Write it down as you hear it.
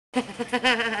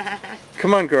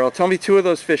Come on, girl. Tell me two of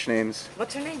those fish names.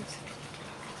 What's her names?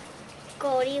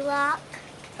 Goldilocks.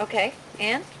 Okay.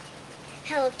 And?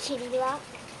 Hello Kitty Lock.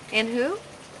 And who?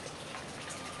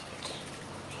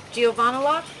 Giovanna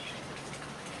Lock?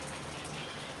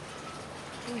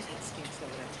 Where's that stinks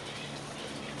over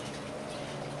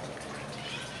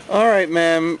there? All right,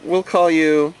 ma'am. We'll call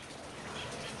you.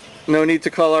 No need to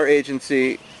call our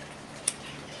agency.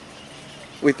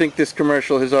 We think this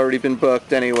commercial has already been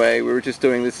booked anyway. We were just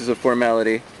doing this as a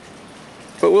formality.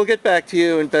 But we'll get back to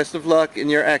you, and best of luck in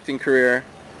your acting career.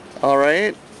 All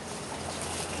right?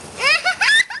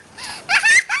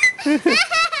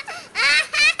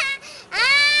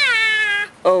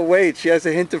 Oh, wait. She has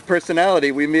a hint of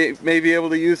personality. We may be able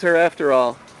to use her after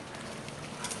all.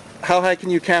 How high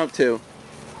can you count to? 1,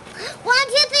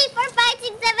 2, 3, 4, 5, 6,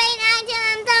 7, 8, 9, 10,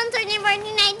 11, 12, 13,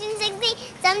 14, 15, 16,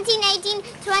 17, 18,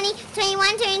 20,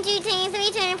 21, 22,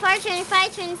 23, 24,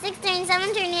 25, 26,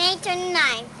 27, 28,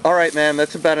 29. All right, ma'am.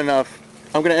 That's about enough.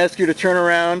 I'm going to ask you to turn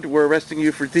around. We're arresting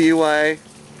you for DUI.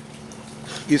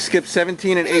 You skipped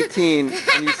 17 and 18,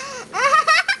 and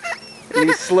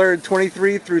you slurred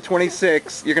 23 through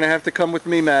 26. You're going to have to come with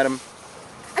me, madam.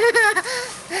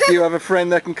 Do you have a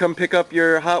friend that can come pick up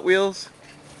your Hot Wheels?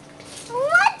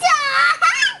 What the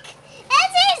heck?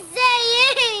 That's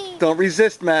insane! Don't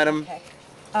resist, madam. Okay.